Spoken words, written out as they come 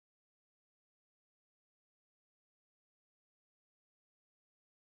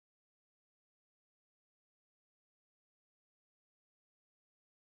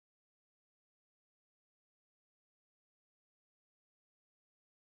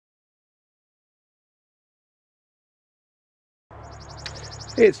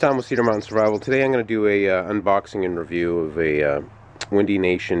Hey, it's Tom with Cedar Mountain Survival. Today I'm going to do a unboxing and review of a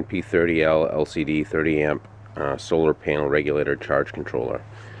Nation P30L LCD 30 amp solar panel regulator charge controller.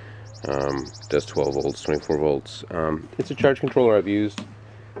 Does 12 volts, 24 volts. It's a charge controller I've used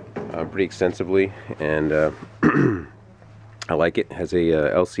pretty extensively, and I like it. It has a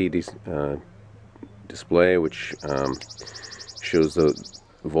LCD display which shows the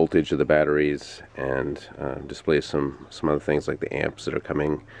voltage of the batteries and displays some other things like the amps that are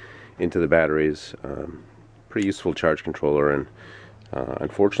coming into the batteries. Pretty useful charge controller, and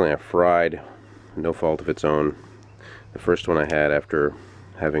unfortunately I fried, no fault of its own. The first one I had after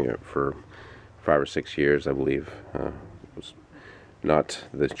having it for 5 or 6 years, I believe, was not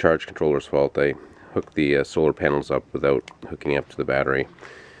the charge controller's fault. I hooked the solar panels up without hooking up to the battery.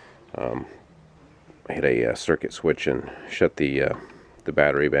 I hit a circuit switch and shut the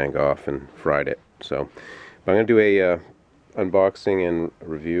battery bank off and fried it. So I'm going to do a unboxing and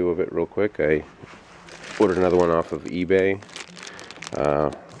review of it real quick. I ordered another one off of eBay,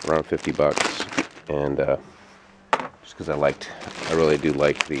 around 50 bucks, and just because I really do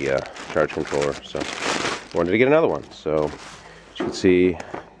like the charge controller, so I wanted to get another one. So as you can see,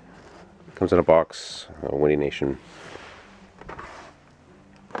 it comes in a box, Windy Nation.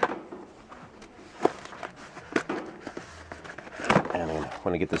 And I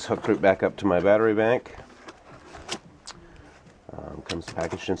want to get this hooked right back up to my battery bank. Comes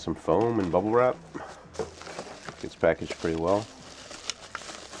packaged in some foam and bubble wrap. Gets packaged pretty well.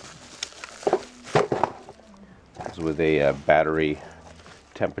 Comes with a battery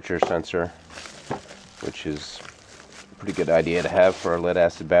temperature sensor, which is a pretty good idea to have for a lead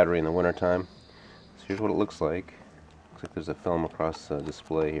acid battery in the wintertime. So here's what it looks like. Looks like there's a film across the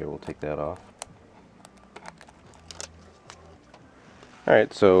display here. We'll take that off.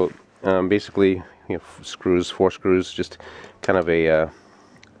 Alright, so basically, screws, 4 screws, just kind of a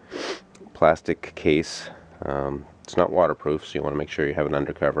plastic case. It's not waterproof, so you want to make sure you have an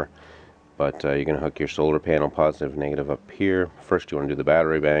undercover. But you're going to hook your solar panel positive, negative up here. First you want to do the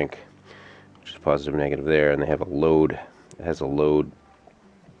battery bank, which is positive, negative there, and they have a load. It has a load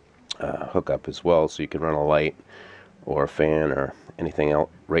hookup as well, so you can run a light or a fan or anything else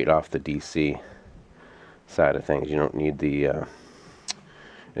right off the DC side of things. You don't need the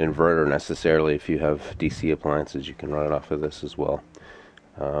inverter necessarily. If you have DC appliances, you can run it off of this as well.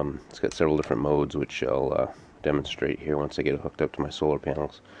 It's got several different modes, which I'll demonstrate here once I get it hooked up to my solar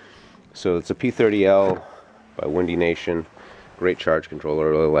panels. So it's a P30L by Windy Nation. Great charge controller, I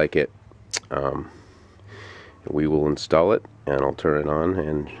really like it. We will install it, and I'll turn it on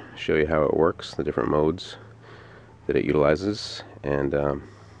and show you how it works, the different modes that it utilizes. And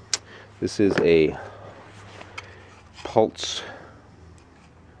this is a pulse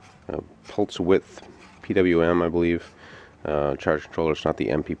width PWM, I believe, charge controller. It's not the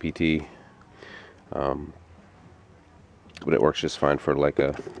MPPT, but it works just fine for like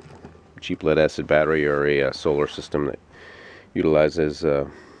a cheap lead acid battery or a solar system that utilizes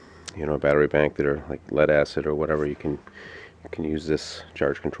a battery bank that are like lead acid or whatever. You can use this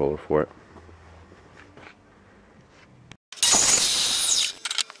charge controller for it.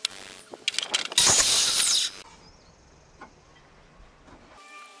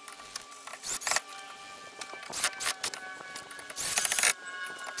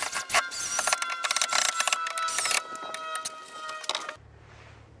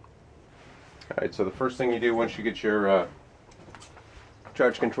 Alright, so the first thing you do once you get your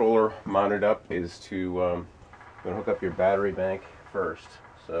charge controller mounted up is to hook up your battery bank first.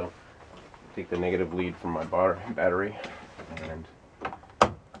 So take the negative lead from my battery and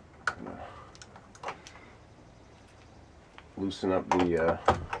loosen up the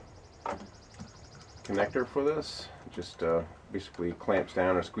connector for this. It just basically clamps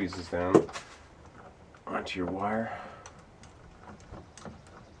down or squeezes down onto your wire.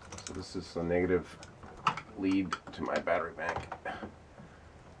 So this is the negative lead to my battery bank.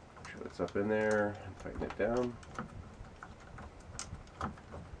 Make sure it's up in there and tighten it down.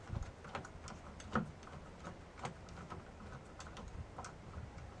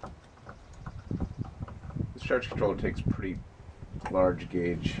 This charge controller takes pretty large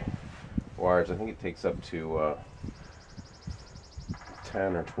gauge wires. I think it takes up to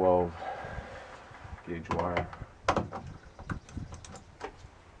 10 or 12 gauge wire.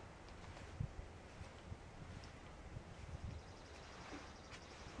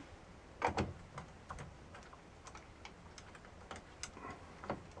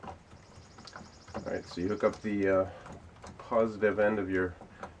 Alright, so you hook up the positive end of your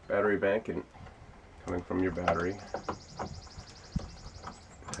battery bank and coming from your battery.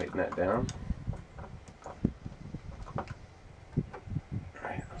 Tighten that down.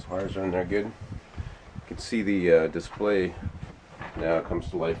 Wires are in there good. You can see the display now comes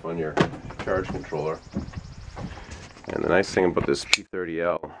to life on your charge controller. And the nice thing about this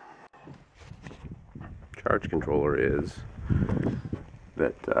P30L charge controller is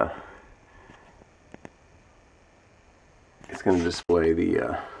that it's going to display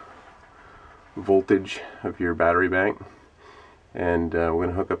the voltage of your battery bank, and we're going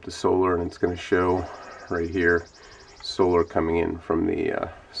to hook up the solar, and it's going to show right here solar coming in from the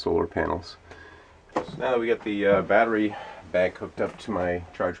solar panels. So now that we got the battery bank hooked up to my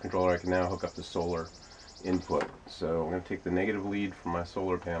charge controller, I can now hook up the solar input. So I'm going to take the negative lead from my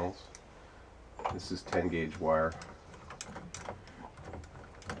solar panels. This is 10 gauge wire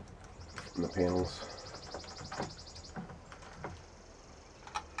from the panels.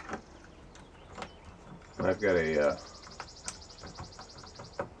 And I've got a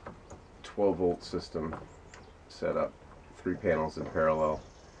 12 volt system set up, 3 panels in parallel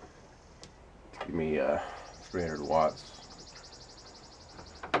to give me 300 watts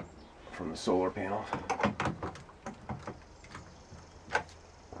from the solar panel.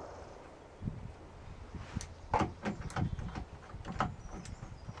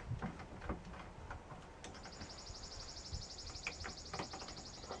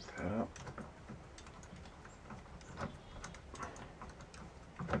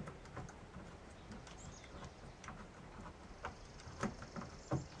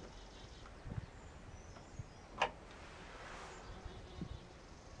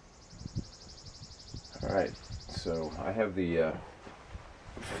 Alright, so I have the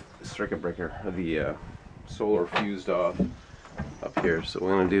circuit breaker, the solar fused off up here. So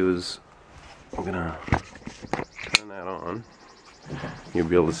what I'm going to do is I'm going to turn that on. You'll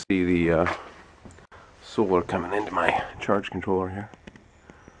be able to see the solar coming into my charge controller here.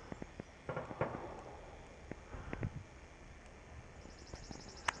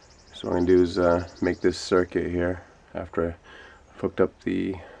 So what I'm going to do is make this circuit here after I've hooked up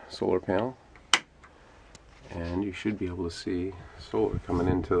the solar panel. And you should be able to see solar coming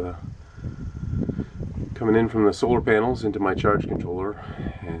in from the solar panels into my charge controller,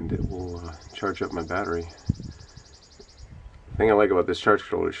 and it will charge up my battery. The thing I like about this charge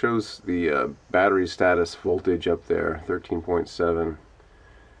controller, it shows the battery status voltage up there, 13.7.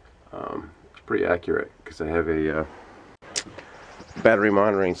 It's pretty accurate because I have a battery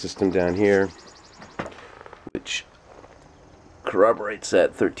monitoring system down here which corroborates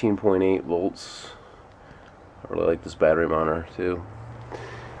that 13.8 volts. I really like this battery monitor too.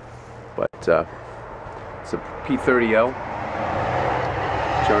 But it's a P30L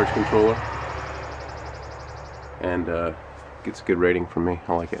charge controller, and gets a good rating from me.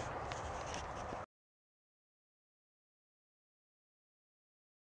 I like it.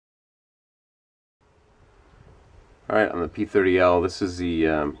 Alright, on the P30L, this is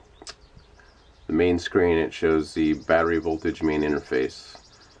the main screen. It shows the battery voltage main interface.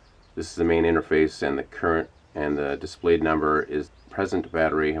 This is the main interface, and the current and the displayed number is present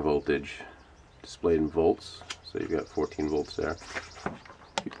battery voltage displayed in volts. So you've got 14 volts there.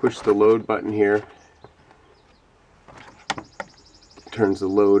 You push the load button here, it turns the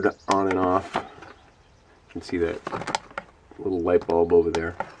load on and off. You can see that little light bulb over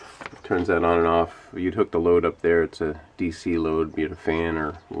there. It turns that on and off. You'd hook the load up there. It's a DC load, be it a fan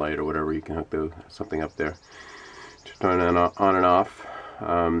or light or whatever. You can hook something up there to turn it on and off.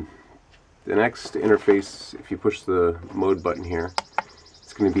 The next interface, if you push the mode button here,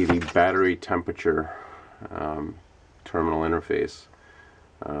 it's going to be the battery temperature terminal interface.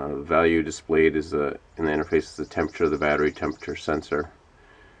 The value displayed is in the interface is the temperature of the battery temperature sensor,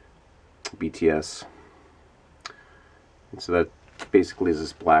 BTS. And so that basically is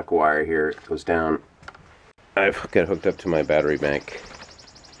this black wire here. It goes down. I've got it hooked up to my battery bank.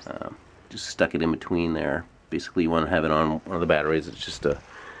 Just stuck it in between there. Basically, you want to have it on one of the batteries. It's just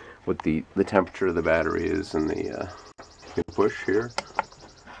what the temperature of the battery is, and the push here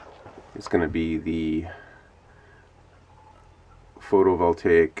is going to be the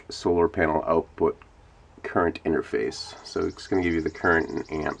photovoltaic solar panel output current interface. So it's going to give you the current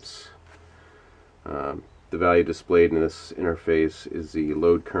in amps. The value displayed in this interface is the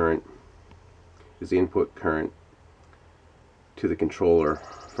load current, is the input current to the controller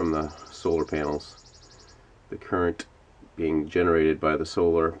from the solar panels. The current being generated by the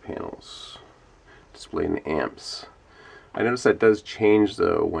solar panels, displayed in amps. I notice that does change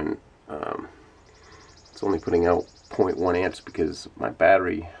though when it's only putting out 0.1 amps, because my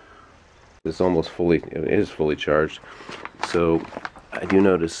battery is fully charged. So I do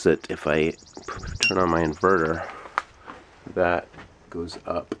notice that if I turn on my inverter, that goes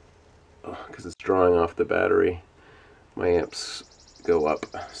up because it's drawing off the battery. My amps go up.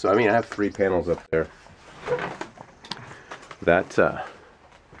 So I mean, I have 3 panels up there. That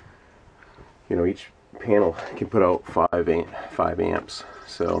you know, each panel can put out 5 amps.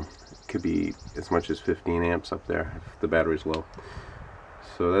 So it could be as much as 15 amps up there if the battery's low.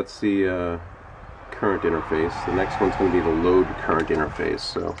 So that's the current interface. The next one's going to be the load current interface.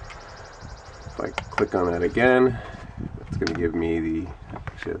 So if I click on that again, it's going to give me the,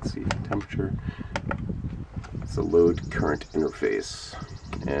 actually let's see, temperature. It's the load current interface,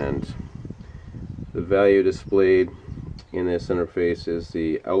 and the value displayed in this interface is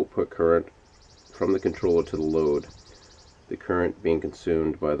the output current from the controller to the load, the current being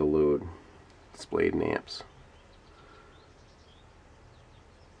consumed by the load displayed in amps.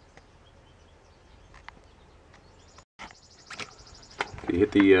 You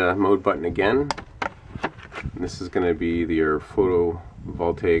hit the mode button again, and this is going to be your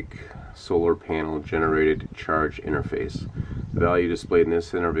photovoltaic solar panel generated charge interface. The value displayed in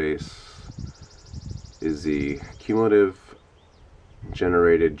this interface is the cumulative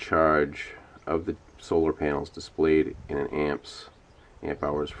generated charge of the solar panels displayed in an amp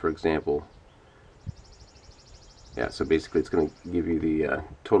hours. For example, yeah, so basically it's going to give you the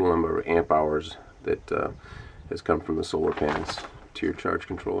total number of amp hours that has come from the solar panels to your charge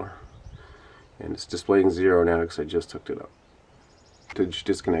controller. And it's displaying 0 now because I just hooked it up to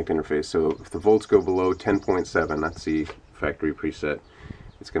disconnect interface. So if the volts go below 10.7, that's the factory preset,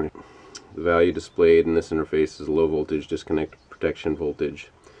 it's going to, the value displayed in this interface is low voltage disconnect protection voltage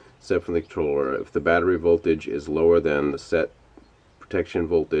set from the controller. If the battery voltage is lower than the set protection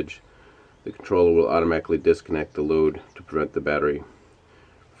voltage, the controller will automatically disconnect the load to prevent the battery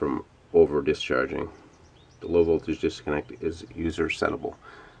from over discharging. The low voltage disconnect is user settable.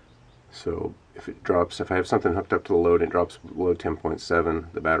 So if it drops, if I have something hooked up to the load and it drops below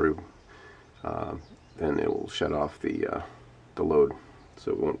 10.7, the battery, then it will shut off the load,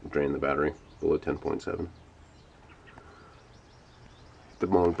 so it won't drain the battery below 10.7. The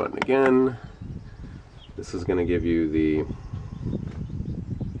mode button again. This is going to give you the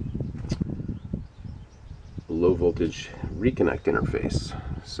low voltage reconnect interface.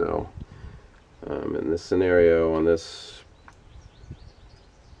 So in this scenario, on this,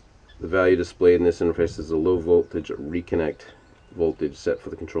 the value displayed in this interface is a low voltage reconnect voltage set for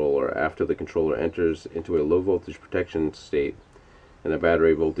the controller. After the controller enters into a low voltage protection state and the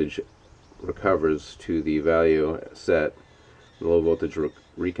battery voltage recovers to the value set, the low voltage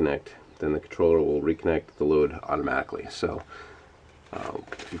reconnect, then the controller will reconnect the load automatically. So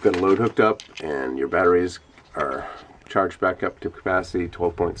if you've got a load hooked up and your batteries are charged back up to capacity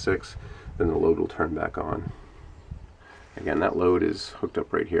 12.6, then the load will turn back on. Again, that load is hooked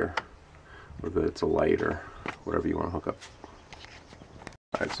up right here, whether it's a light or whatever you want to hook up.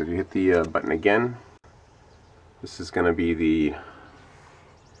 Alright, so if you hit the button again, this is going to be the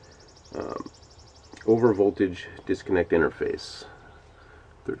over voltage disconnect interface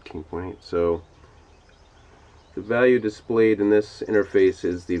 13.8. So the value displayed in this interface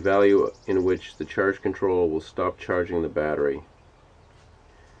is the value in which the charge controller will stop charging the battery.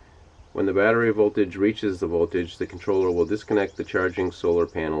 When the battery voltage reaches the voltage, the controller will disconnect the charging solar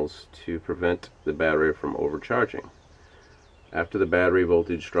panels to prevent the battery from overcharging. After the battery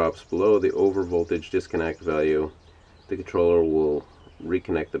voltage drops below the over voltage disconnect value, the controller will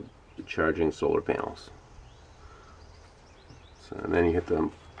reconnect the charging solar panels. So, and then you hit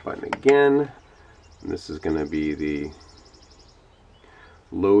the button again, and this is going to be the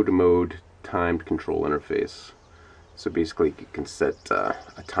load mode timed control interface. So basically you can set a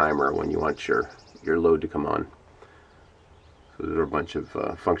timer when you want your load to come on. So there are a bunch of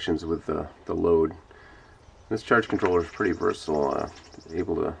functions with the load. This charge controller is pretty versatile,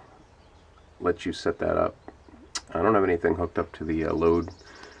 able to let you set that up. I don't have anything hooked up to the load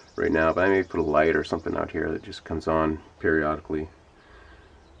right now, but I may put a light or something out here that just comes on periodically.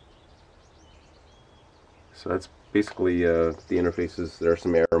 So that's basically the interfaces. There are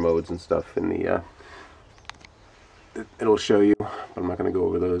some error modes and stuff in the it'll show you, but I'm not going to go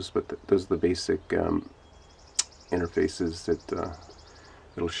over those, but those are the basic interfaces that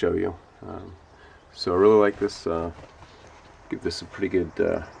it'll show you. So I really like this, give this a pretty good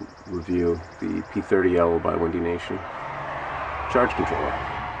review, the P30L by Windy Nation charge controller.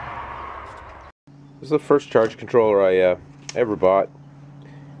 This is the first charge controller I ever bought.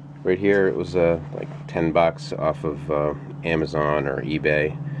 Right here it was like 10 bucks off of Amazon or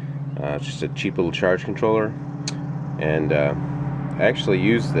eBay. It's just a cheap little charge controller. And I actually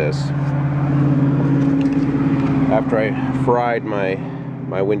used this after I fried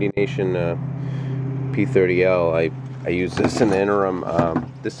my Windy Nation P30L. I used this in the interim.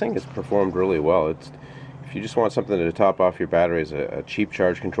 This thing has performed really well. If if you just want something to top off your batteries, a cheap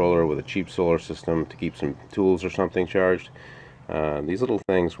charge controller with a cheap solar system to keep some tools or something charged, these little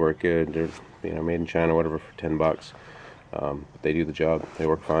things work good. They're made in China, whatever, for 10 bucks. But they do the job. They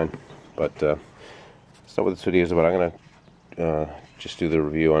work fine. But that's not what this video is about. I'm going to just do the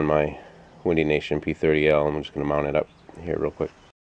review on my Windy Nation P30L. I'm just going to mount it up here real quick.